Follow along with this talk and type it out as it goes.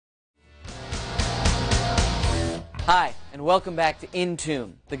Hi, and welcome back to In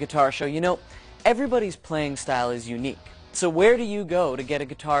Tune, the guitar show. You know, everybody's playing style is unique. So where do you go to get a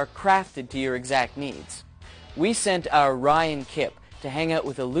guitar crafted to your exact needs? We sent our Ryan Kipp to hang out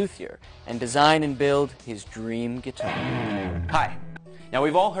with a luthier and design and build his dream guitar. Hi. Now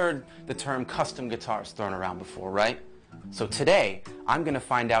we've all heard the term custom guitars thrown around before, right? So today, I'm going to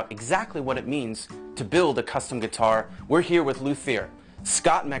find out exactly what it means to build a custom guitar. We're here with luthier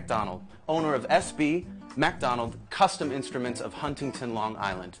Scott MacDonald, owner of SB MacDonald Custom Instruments of Huntington, Long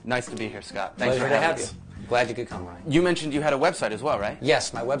Island. Nice to be here, Scott. Thanks Pleasure for to having have us. you. Glad you could come, Ryan. You mentioned you had a website as well, right?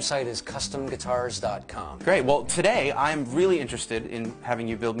 Yes, my website is customguitars.com. Great. Well, today I'm really interested in having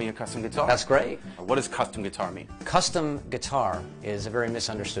you build me a custom guitar. That's great. What does custom guitar mean? Custom guitar is a very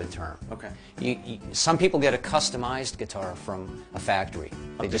misunderstood term. Okay. Some people get a customized guitar from a factory.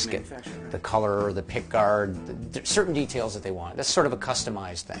 They just get the color or the pick guard, certain details that they want. That's sort of a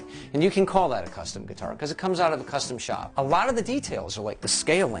customized thing. And you can call that a custom guitar because it comes out of a custom shop. A lot of the details are like the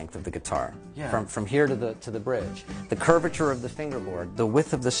scale length of the guitar, from here to the bridge, the curvature of the fingerboard, the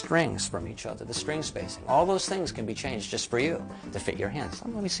width of the strings from each other, the string spacing. All those things can be changed just for you to fit your hands.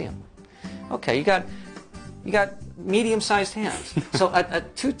 Let me see them. Okay, you got medium-sized hands. So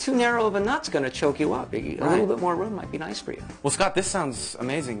too narrow of a nut's going to choke you up. A little bit more room might be nice for you. Well, Scott, this sounds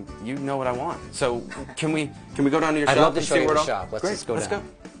amazing. You know what I want. So can we go down to your shop? I'd love to and show see you where the it all- shop. Let's Great. go down. Go.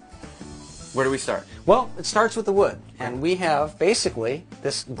 Where do we start? Well, it starts with the wood, and we have basically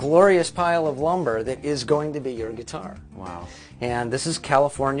this glorious pile of lumber that is going to be your guitar. Wow. And this is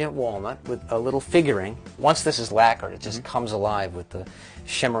California walnut with a little figuring. Once this is lacquered, it just comes alive with the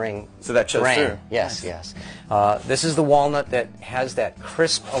shimmering So that shows grain. through. Yes, yes. This is the walnut that has that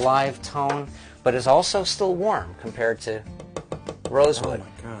crisp, alive tone, but is also still warm compared to rosewood.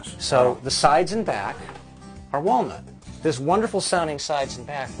 Oh my gosh. So the sides and back are walnut. This wonderful sounding sides and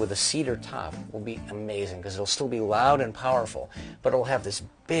back with a cedar top will be amazing because it'll still be loud and powerful, but it'll have this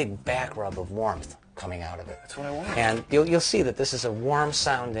big back rub of warmth coming out of it. That's what I want. And you'll see that this is a warm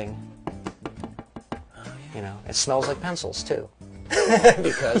sounding, you know, it smells like pencils too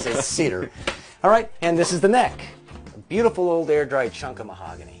because it's cedar. All right, and this is the neck. A beautiful old air-dried chunk of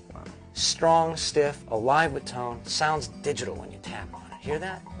mahogany. Wow. Strong, stiff, alive with tone, sounds digital when you tap on it. Hear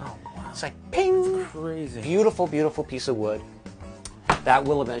that? Oh, wow. It's like ping! That's crazy. Beautiful, beautiful piece of wood. That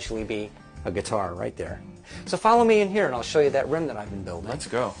will eventually be a guitar right there. So follow me in here and I'll show you that rim that I've been building. Let's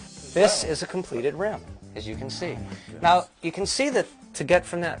go. This is a completed rim, as you can see. Now, you can see that to get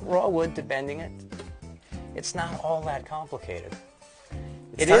from that raw wood to bending it, it's not all that complicated.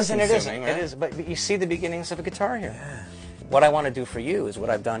 It is and it isn't. Right? It is, but you see the beginnings of a guitar here. Yeah. What I want to do for you is what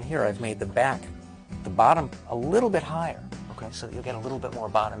I've done here. I've made the back, the bottom, a little bit higher. Okay. So that you'll get a little bit more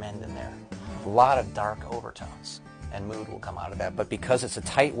bottom end in there. A lot of dark overtones and mood will come out of that. But because it's a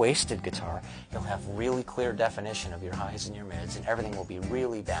tight-waisted guitar, you'll have really clear definition of your highs and your mids, and everything will be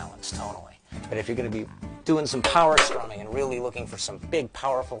really balanced tonally. But if you're going to be doing some power strumming and really looking for some big,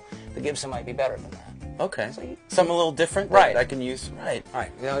 powerful, the Gibson might be better than that. Okay. So something a little different right. that I can use. Right.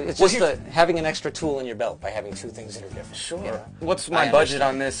 Right. You know, it's just having an extra tool in your belt by having two things that are different. Sure. You know? What's my budget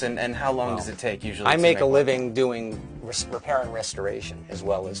on this, and how long does it take usually? I make a living doing repair and restoration as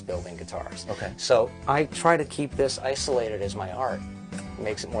well as building guitars. Okay. So I try to keep this isolated as my art. It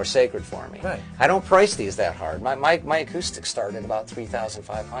makes it more sacred for me. Right. I don't price these that hard. My acoustics start at about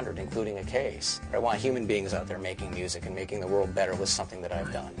 $3,500, including a case. I want human beings out there making music and making the world better with something that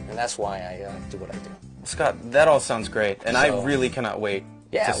I've done, and that's why I do what I do. Scott, that all sounds great, and I really cannot wait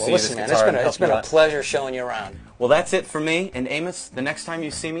to see listen, this man, guitar. it's been a pleasure showing you around. Well, that's it for me. And Amos, the next time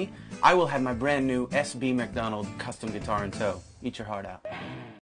you see me, I will have my brand new SB MacDonald custom guitar in tow. Eat your heart out.